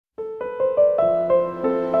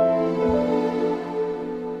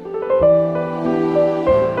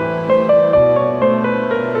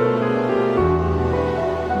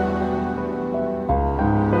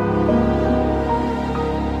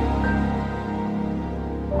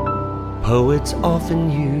Poets often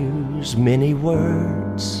use many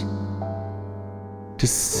words to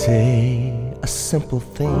say a simple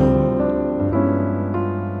thing.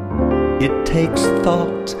 It takes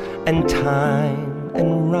thought and time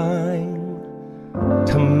and rhyme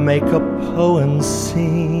to make a poem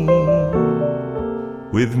sing.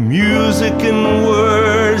 With music and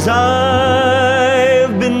words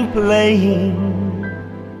I've been playing.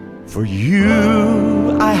 For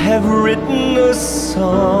you I have written a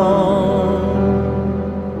song,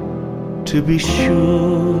 to be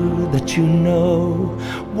sure that you know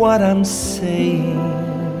what I'm saying.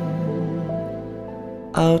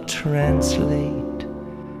 I'll translate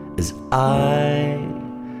as I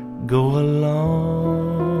go along.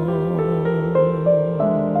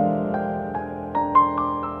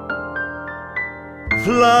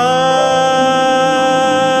 Fly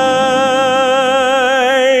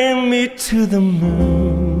me to the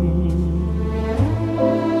moon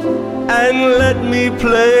and let me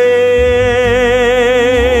play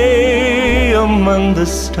among the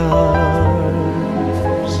stars.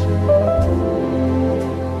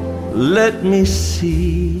 Let me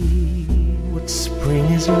see what spring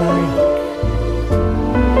is like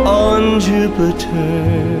on Jupiter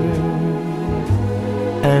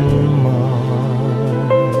and Mars.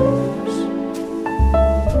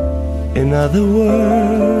 In other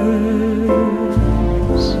words,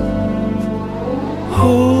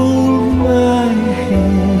 hold my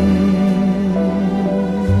hand.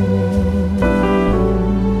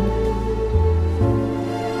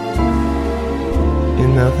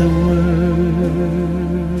 In other words,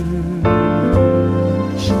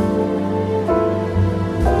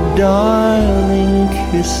 darling,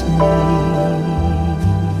 kiss me.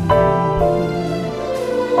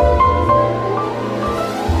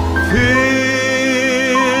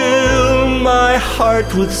 Fill my heart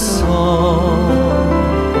with song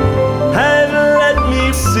and let me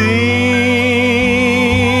sing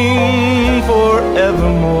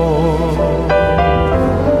forevermore.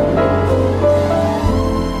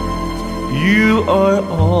 You are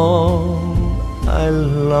all I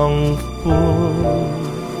long for,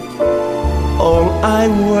 all I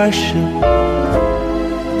worship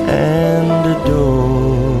and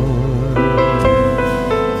adore.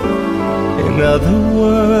 In other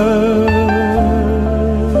words,